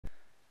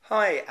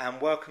Hi and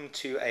welcome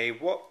to a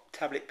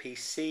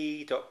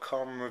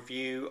whattabletpc.com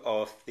review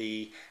of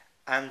the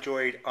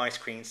Android ice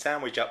cream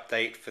sandwich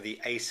update for the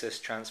Asus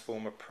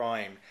Transformer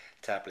Prime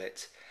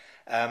tablet.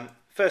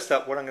 First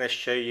up, what I'm going to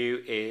show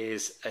you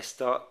is a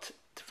start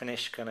to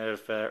finish kind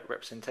of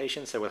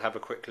representation. So we'll have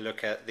a quick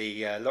look at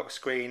the lock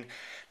screen.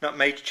 Not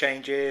major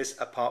changes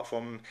apart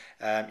from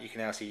you can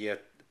now see your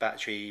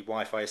battery,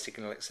 Wi-Fi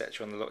signal,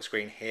 etc. on the lock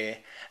screen here,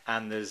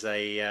 and there's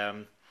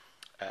a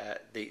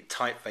the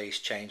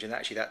typeface change, and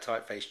actually that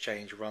typeface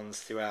change runs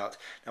throughout.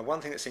 Now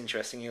one thing that's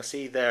interesting, you'll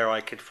see there I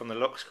could from the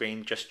lock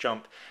screen just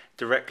jump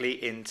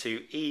directly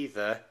into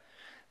either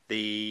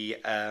the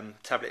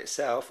tablet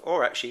itself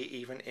or actually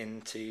even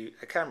into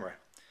a camera.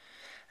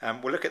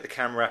 We'll look at the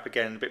camera app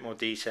again in a bit more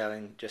detail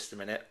in just a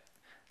minute.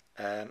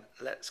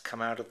 Let's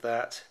come out of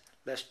that.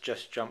 Let's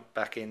just jump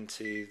back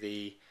into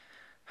the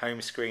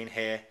home screen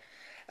here,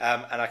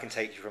 and I can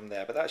take you from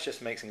there, but that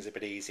just makes things a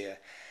bit easier.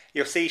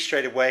 You'll see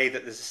straight away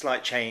that there's a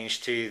slight change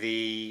to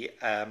the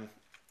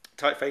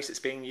typeface that's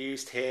being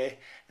used here.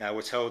 Now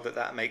we're told that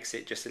that makes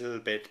it just a little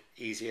bit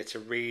easier to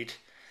read,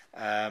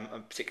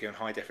 particularly on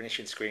high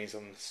definition screens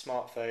on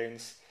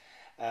smartphones.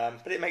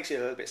 But it makes it a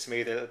little bit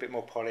smoother, a little bit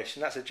more polished,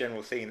 and that's a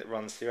general theme that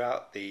runs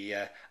throughout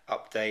the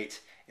update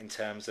in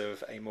terms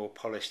of a more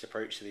polished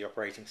approach to the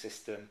operating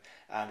system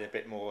and a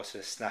bit more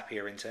sort of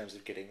snappier in terms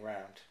of getting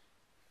around.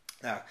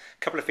 Now, a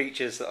couple of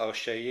features that I'll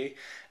show you.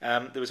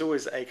 There was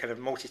always a kind of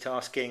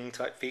multitasking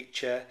type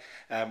feature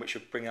which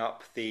would bring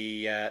up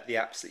the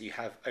apps that you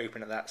have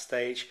open at that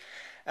stage.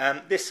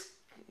 This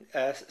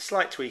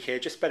slight tweak here,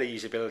 just better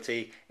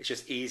usability. It's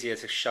just easier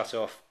to shut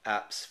off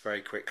apps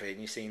very quickly,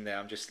 and you've seen there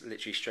I'm just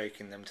literally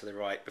stroking them to the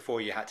right before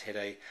you had to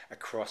hit a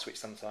cross, which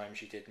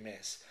sometimes you did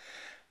miss.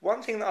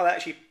 One thing that I'll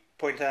actually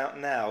point out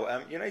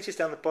now, you'll notice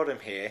down the bottom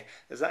here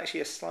there's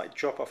actually a slight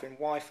drop off in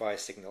Wi-Fi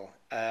signal,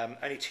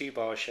 only 2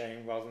 bars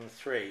showing rather than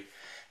 3.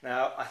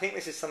 Now I think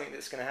this is something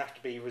that's going to have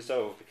to be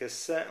resolved, because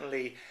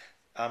certainly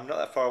I'm not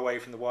that far away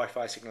from the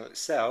Wi-Fi signal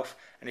itself,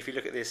 and if you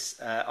look at this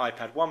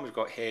iPad 1 we've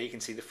got here, you can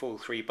see the full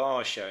 3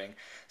 bars showing,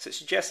 so it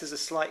suggests there's a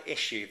slight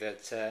issue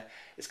that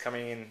is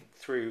coming in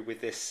through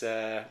with this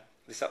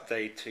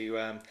update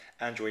to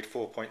Android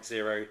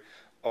 4.0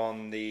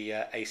 on the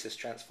Asus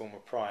Transformer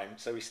Prime.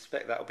 So we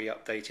suspect that will be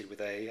updated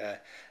with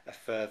a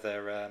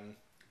further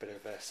bit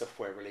of a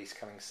software release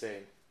coming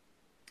soon.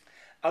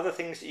 Other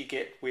things that you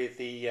get with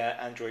the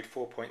Android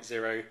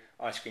 4.0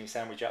 ice cream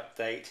sandwich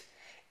update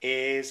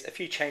is a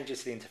few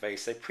changes to the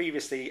interface. So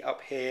previously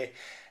up here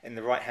in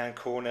the right hand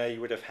corner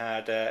you would have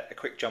had a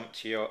quick jump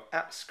to your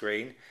app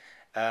screen,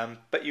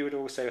 but you would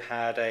also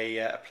had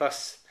a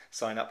plus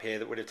sign up here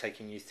that would have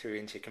taken you through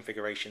into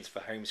configurations for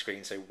home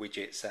screen, so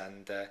widgets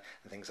and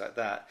things like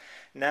that.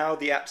 Now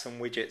the apps and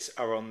widgets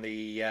are on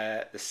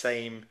the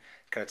same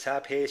kind of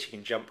tab here, so you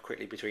can jump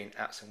quickly between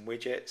apps and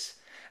widgets.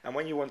 And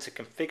when you want to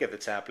configure the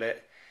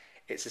tablet,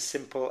 it's as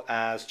simple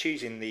as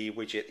choosing the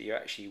widget that you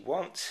actually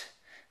want.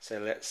 So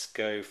let's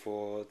go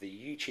for the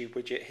YouTube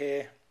widget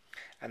here,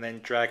 and then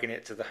dragging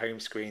it to the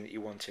home screen that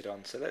you want it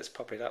on. So let's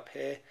pop it up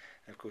here,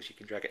 and of course you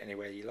can drag it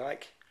anywhere you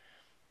like.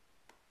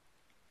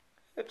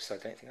 Oops, I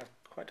don't think I've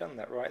quite done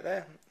that right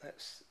there.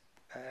 Let's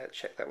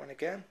check that one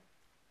again.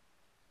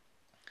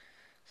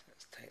 So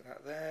let's take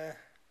that there,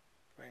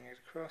 bring it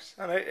across.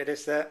 Oh no, it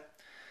is there.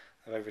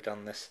 I've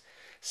overdone this.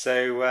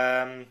 So,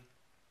 and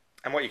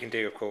what you can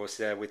do, of course,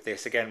 with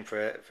this, again,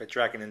 for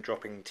dragging and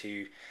dropping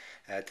to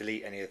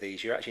delete any of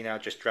these, you're actually now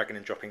just dragging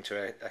and dropping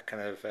to a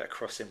kind of a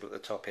cross symbol at the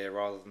top here,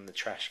 rather than the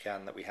trash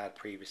can that we had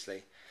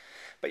previously.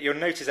 But you'll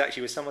notice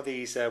actually with some of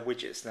these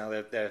widgets now,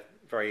 they're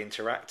very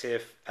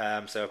interactive.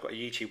 So I've got a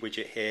YouTube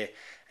widget here,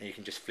 and you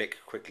can just flick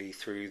quickly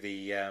through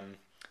the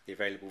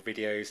available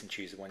videos and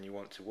choose the one you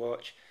want to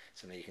watch.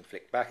 So now you can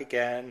flick back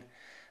again,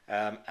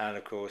 and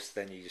of course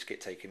then you just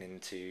get taken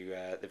into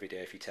the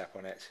video if you tap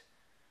on it.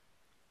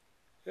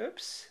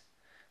 Oops,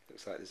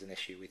 looks like there's an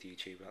issue with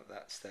YouTube at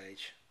that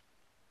stage.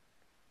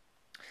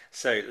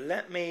 So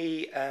let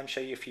me show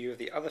you a few of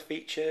the other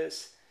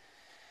features.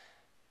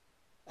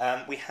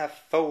 We have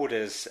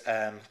folders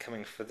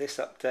coming for this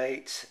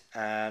update,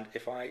 and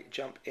if I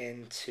jump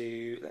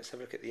into, let's have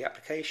a look at the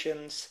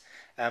applications,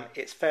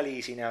 it's fairly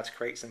easy now to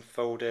create some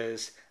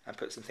folders and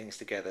put some things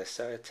together.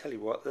 So I tell you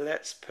what,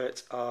 let's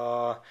put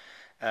our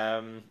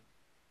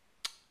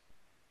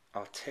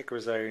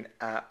Tegrazone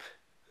app.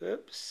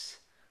 Oops,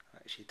 I've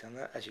actually done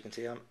that. As you can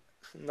see, I'm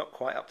not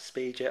quite up to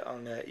speed yet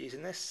on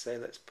using this, so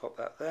let's pop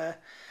that there.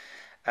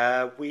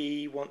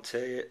 We want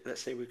to,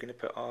 let's say we're going to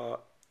put our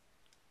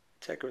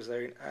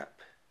Tegrazone app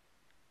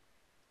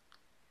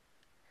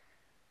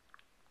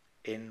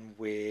in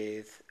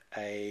with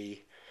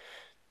a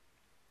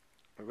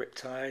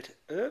Riptide.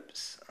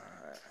 Oops.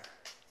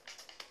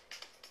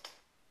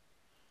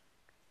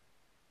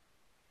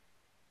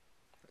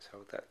 Let's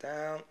hold that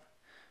down,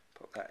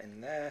 pop that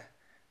in there,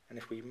 and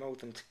if we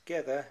mold them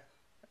together,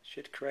 that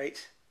should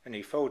create a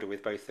new folder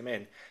with both of them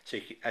in. So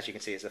as you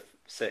can see, it's a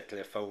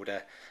circular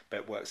folder,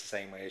 but it works the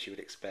same way as you would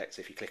expect.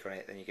 So if you click on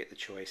it, then you get the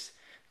choice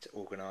to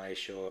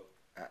organise your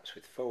apps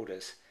with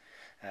folders.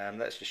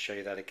 Let's just show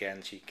you that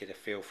again so you can get a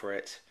feel for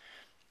it.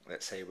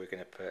 Let's say we're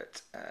going to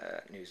put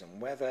news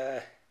and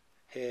weather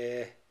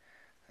here.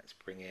 Let's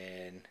bring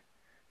in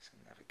some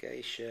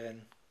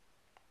navigation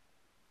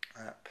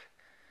app,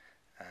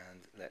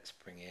 and let's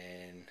bring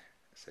in,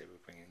 let's say we'll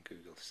bring in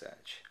Google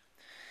search.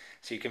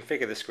 So you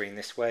configure the screen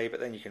this way, but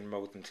then you can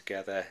mold them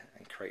together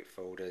and create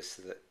folders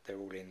so that they're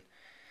all in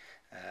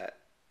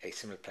a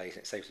similar place,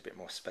 and it saves a bit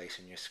more space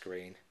on your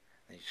screen.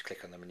 And you just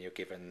click on them and you're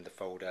given the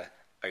folder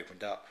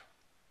opened up.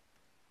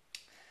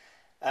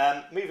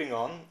 Moving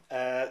on,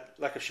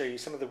 like I've shown you,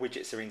 some of the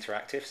widgets are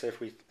interactive. So if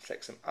we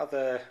select some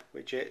other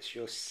widgets,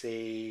 you'll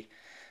see,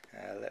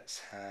 let's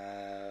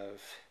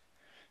have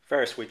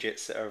various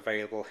widgets that are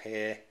available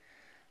here.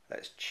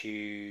 Let's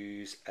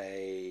choose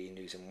a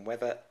news and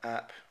weather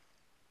app.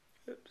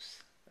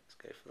 Oops, let's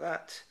go for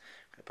that.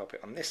 I'm going to pop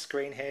it on this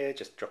screen here,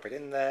 just drop it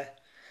in there.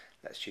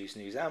 Let's choose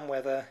news and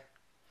weather.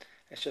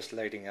 It's just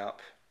loading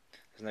up.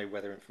 There's no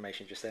weather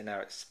information just there. Now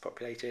it's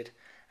populated,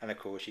 and of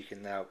course you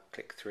can now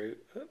click through.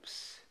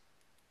 Oops.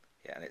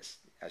 Yeah, and it's,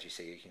 as you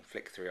see, you can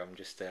flick through. I'm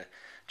just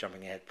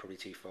jumping ahead probably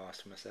too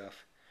fast for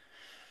myself.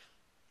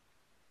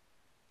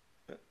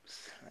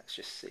 Oops. Let's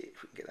just see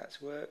if we can get that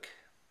to work.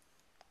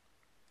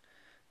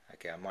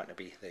 Okay, I might not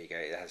be, there you go,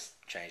 it has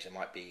changed. I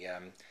might be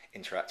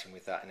interacting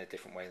with that in a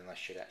different way than I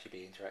should actually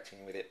be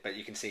interacting with it. But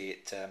you can see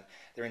it,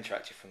 they're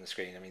interactive from the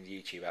screen. I mean, the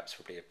YouTube app's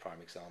probably a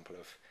prime example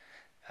of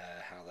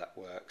how that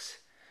works.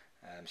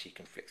 So you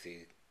can flick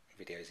through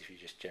videos if you're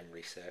just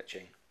generally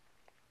searching.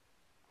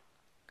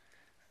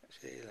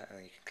 Actually, and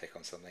then you can click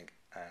on something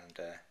and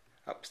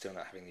still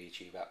not having the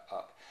YouTube app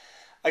up.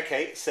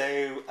 Okay,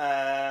 so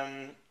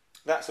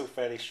that's all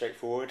fairly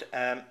straightforward.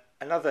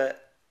 Another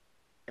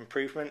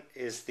improvement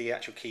is the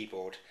actual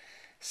keyboard.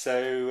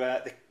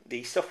 So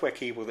the software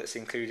keyboard that's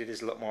included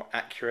is a lot more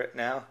accurate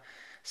now.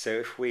 So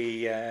if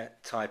we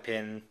type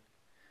in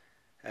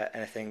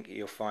anything,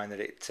 you'll find that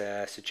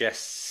it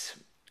suggests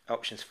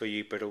options for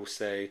you, but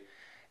also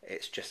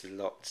it's just a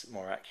lot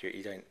more accurate.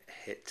 You don't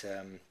hit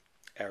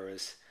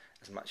errors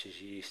as much as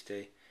you used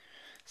to.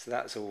 So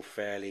that's all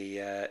fairly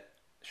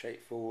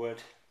straightforward.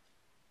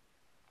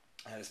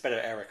 There's better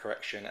error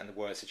correction, and the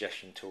word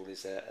suggestion tool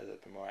is a little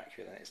bit more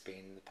accurate than it's been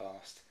in the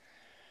past.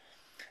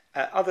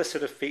 Other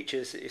sort of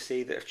features that you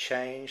see that have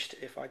changed,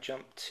 if I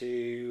jump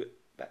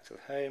back to the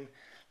home,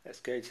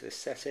 let's go to the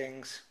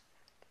settings.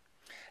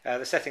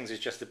 The settings is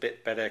just a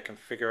bit better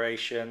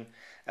configuration.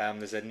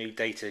 There's a new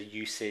data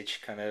usage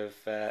kind of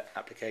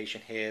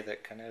application here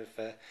that kind of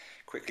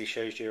quickly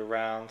shows you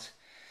around,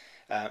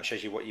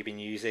 shows you what you've been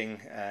using,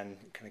 and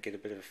kind of get a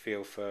bit of a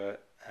feel for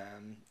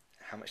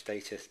how much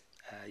data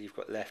you've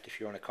got left if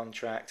you're on a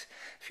contract.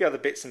 A few other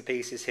bits and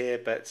pieces here,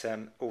 but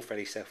all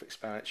fairly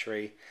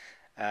self-explanatory,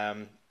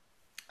 and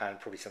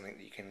probably something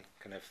that you can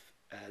kind of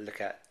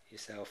look at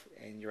yourself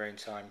in your own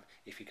time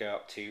if you go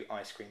up to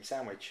Ice Cream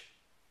Sandwich.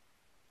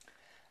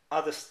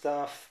 Other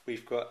stuff,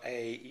 we've got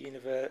a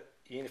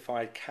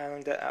unified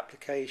calendar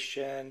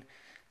application.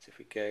 So if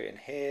we go in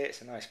here,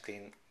 it's a nice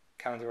clean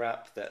calendar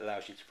app that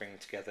allows you to bring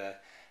together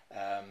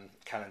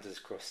calendars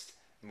across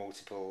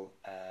multiple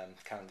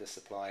calendar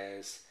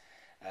suppliers.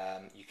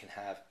 You can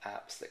have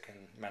apps that can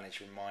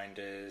manage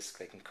reminders,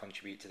 they can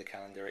contribute to the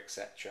calendar,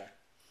 etc.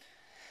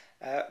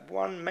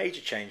 One major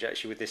change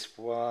actually with this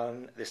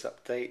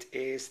update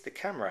is the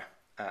camera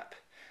app.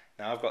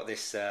 Now I've got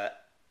this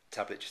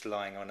tablet just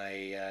lying on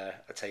a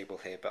table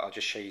here, but I'll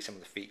just show you some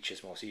of the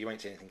features more, so you won't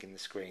see anything in the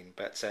screen.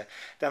 But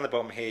down the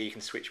bottom here you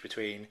can switch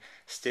between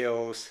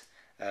stills,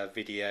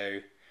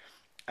 video,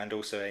 and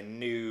also a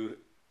new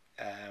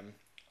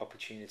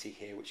opportunity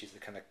here, which is the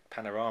kind of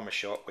panorama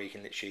shot, where you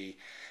can literally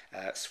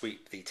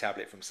sweep the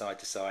tablet from side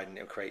to side and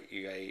it'll create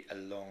you a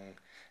long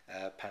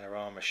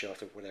panorama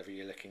shot of whatever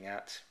you're looking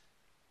at.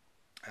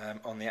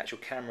 On the actual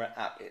camera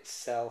app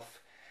itself,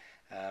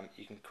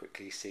 you can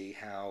quickly see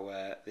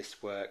how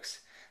this works.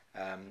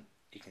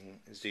 You can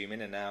zoom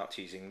in and out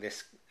using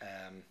this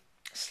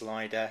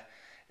slider.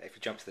 If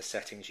you jump to the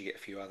settings, you get a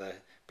few other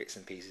bits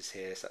and pieces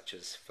here, such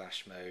as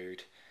flash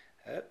mode.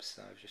 Oops,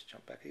 I've just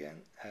jumped back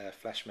again.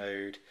 Flash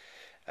mode,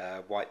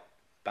 white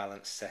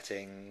balance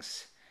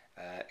settings,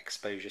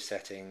 exposure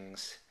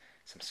settings,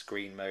 some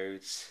screen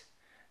modes,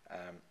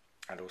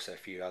 and also a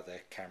few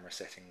other camera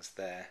settings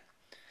there.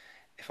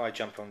 If I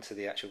jump onto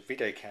the actual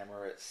video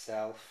camera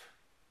itself,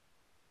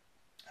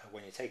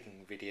 when you're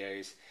taking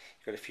videos,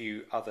 you've got a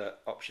few other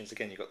options.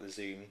 Again, you've got the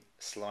zoom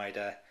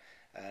slider,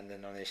 and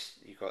then on this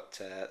you've got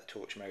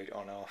torch mode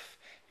on off.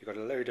 You've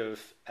got a load of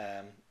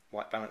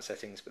white balance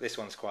settings, but this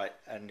one's quite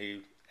a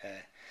new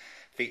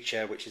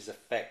feature, which is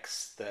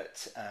effects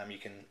that you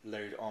can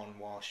load on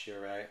whilst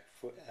you're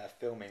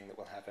filming that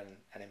will have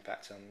an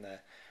impact on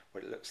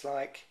what it looks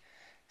like.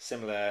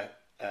 Similar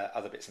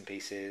other bits and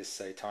pieces,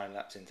 so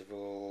time-lapse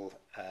interval,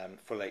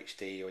 full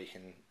HD, or you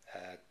can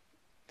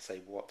say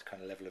what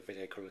kind of level of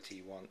video quality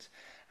you want,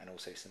 and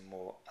also some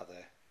more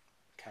other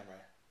camera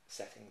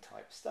setting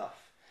type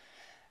stuff.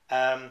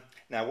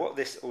 Now what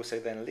this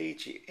also then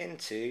leads you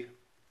into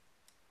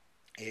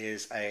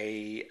is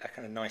a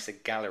kind of nicer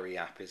gallery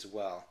app as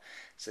well.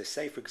 So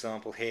say for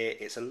example here,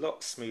 it's a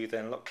lot smoother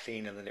and a lot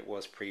cleaner than it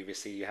was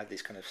previously. You had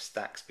these kind of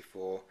stacks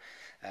before.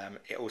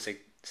 It also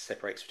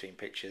separates between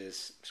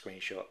pictures,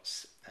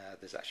 screenshots.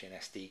 There's actually an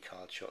SD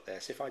card shot there.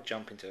 So if I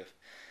jump into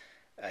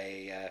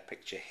a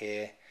picture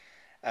here,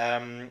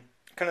 kind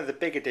of the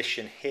big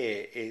addition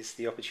here is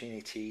the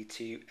opportunity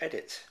to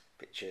edit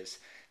pictures.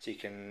 So you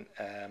can,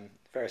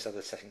 various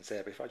other settings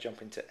there, but if I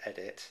jump into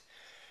edit,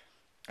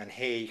 and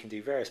here you can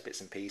do various bits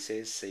and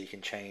pieces, so you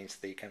can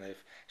change the kind of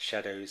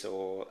shadows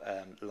or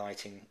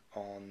lighting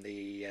on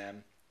the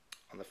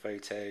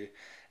photo,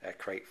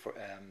 create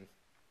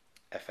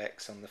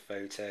effects on the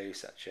photo,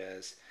 such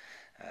as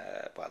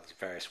well, there's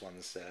various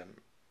ones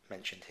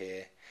mentioned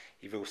here.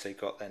 You've also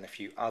got then a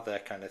few other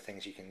kind of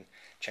things you can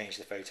change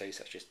the photo,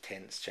 such as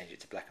tints, change it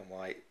to black and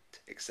white,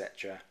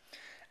 etc.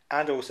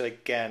 And also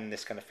again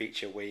this kind of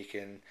feature where you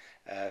can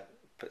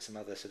put some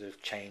other sort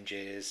of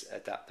changes,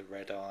 adapt the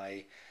red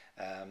eye,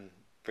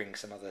 bring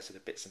some other sort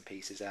of bits and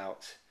pieces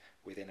out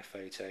within a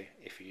photo,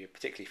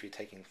 particularly if you're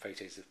taking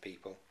photos of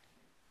people.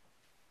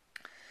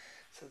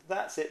 So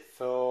that's it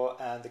for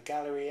the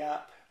gallery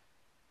app.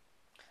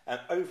 And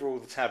overall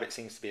the tablet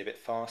seems to be a bit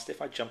fast.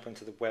 If I jump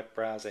onto the web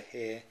browser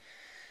here,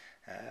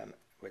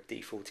 we're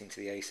defaulting to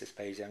the Asus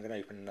page. I'm going to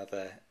open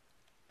another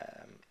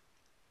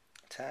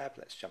tab.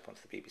 Let's jump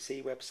onto the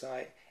BBC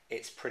website.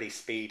 It's pretty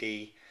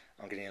speedy.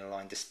 I'm getting in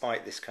line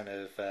despite this kind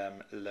of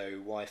low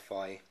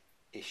Wi-Fi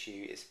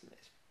issue. It's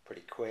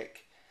pretty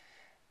quick.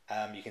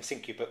 You can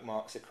sync your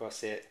bookmarks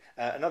across it.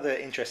 Another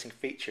interesting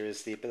feature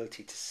is the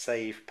ability to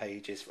save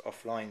pages for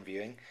offline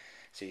viewing.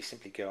 So you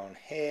simply go on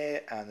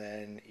here and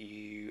then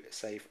you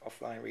save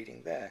offline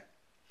reading there.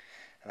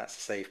 And that's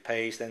the save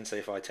page then. So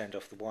if I turned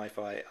off the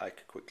Wi-Fi, I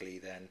could quickly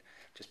then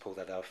just pull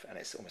that off, and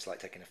it's almost like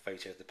taking a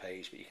photo of the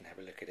page, but you can have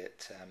a look at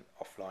it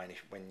offline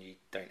when you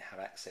don't have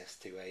access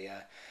to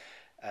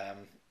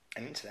an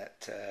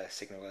internet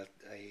signal,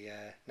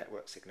 a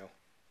network signal.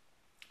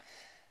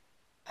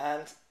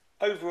 And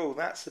overall,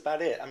 that's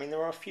about it. I mean,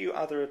 there are a few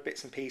other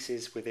bits and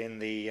pieces within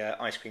the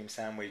ice cream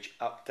sandwich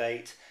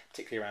update,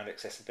 particularly around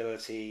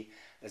accessibility.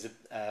 There's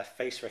a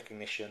face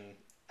recognition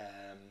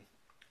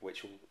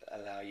which will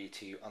allow you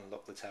to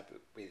unlock the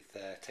tablet with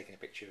taking a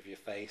picture of your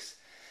face.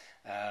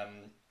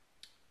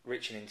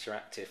 Rich and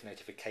interactive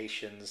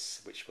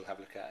notifications, which we'll have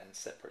a look at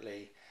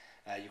separately.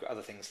 You've got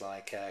other things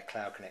like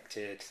cloud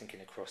connected,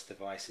 syncing across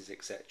devices,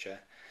 etc.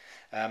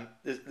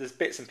 There's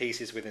bits and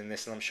pieces within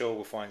this, and I'm sure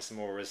we'll find some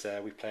more as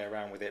we play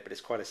around with it, but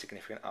it's quite a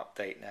significant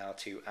update now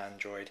to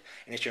Android.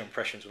 Initial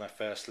impressions when I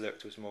first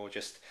looked was more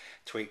just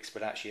tweaks,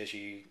 but actually as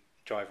you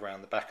drive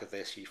around the back of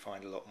this, you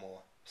find a lot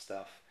more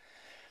stuff.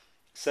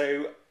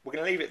 So we're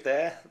going to leave it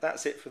there.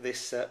 That's it for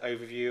this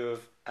overview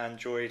of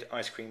Android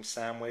Ice Cream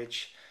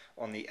Sandwich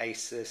on the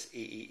Asus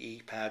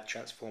EEE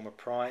Transformer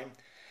Prime.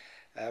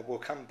 We'll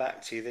come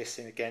back to this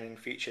again in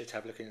future to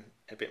have a look in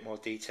a bit more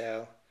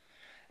detail.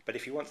 But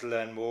if you want to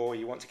learn more,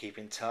 you want to keep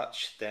in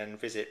touch, then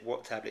visit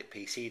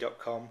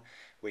whattabletpc.com,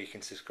 where you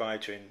can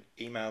subscribe to an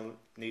email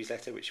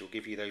newsletter which will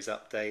give you those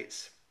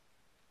updates.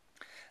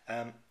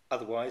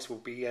 Otherwise, we'll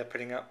be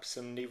putting up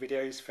some new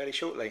videos fairly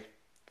shortly.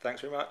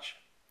 Thanks very much.